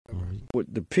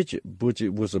what the picture, what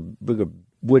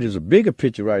is a bigger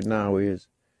picture right now is,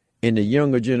 in the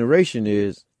younger generation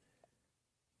is,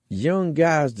 young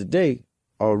guys today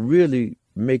are really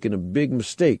making a big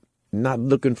mistake, not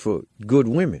looking for good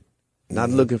women, not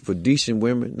looking for decent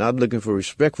women, not looking for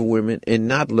respectful women, and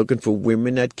not looking for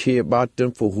women that care about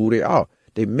them for who they are.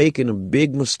 They're making a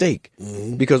big mistake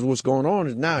because what's going on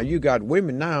is now you got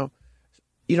women now,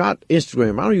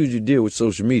 Instagram, I don't usually deal with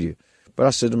social media, but I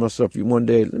said to myself one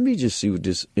day, let me just see what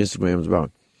this Instagram is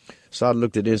about. So I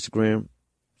looked at Instagram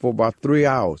for about 3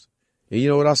 hours. And you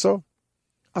know what I saw?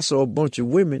 I saw a bunch of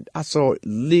women. I saw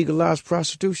legalized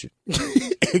prostitution.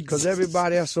 Because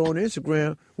everybody I saw on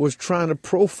Instagram was trying to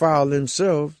profile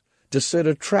themselves to set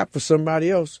a trap for somebody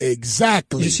else.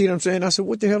 Exactly. You see what I'm saying? I said,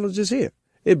 what the hell is this here?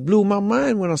 It blew my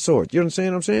mind when I saw it. You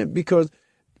understand what I'm saying? Because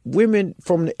women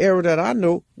from the era that I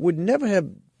know would never have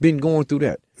been going through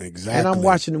that. Exactly. And I'm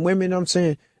watching the women, I'm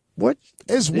saying, what?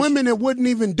 It's women that wouldn't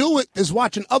even do it is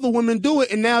watching other women do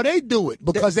it, and now they do it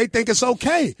because they think it's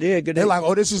okay. Yeah, they're like,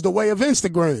 oh, this is the way of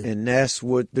Instagram. And that's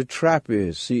what the trap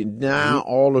is. See, now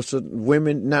all of a sudden,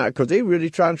 women, now, because they really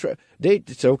trying to trap, they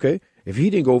say, okay, if he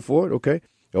didn't go for it, okay,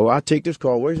 oh, I'll take this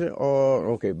call. What is it?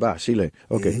 Oh, okay, bye, see you later.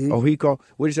 Okay, oh, he called.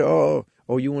 What did he say? Oh,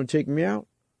 you want to take me out?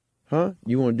 Huh?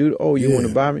 You want to do, you want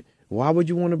to buy me? Why would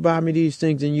you want to buy me these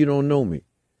things and you don't know me?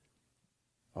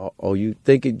 Oh, you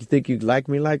think you like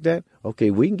me like that?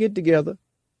 Okay, we can get together.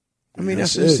 I mean,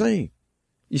 that's insane.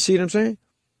 You see what I'm saying?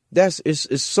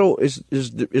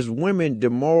 It's women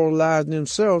demoralizing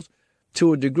themselves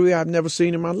to a degree I've never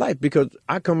seen in my life, because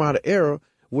I come out of an era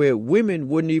where women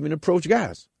wouldn't even approach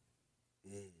guys.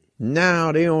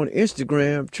 Now they're on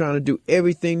Instagram trying to do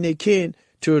everything they can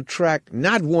to attract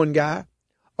not one guy,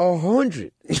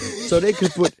 100. So they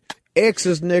could put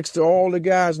X's next to all the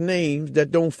guys' names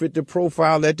that don't fit the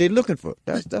profile that they're looking for.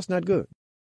 That's not good.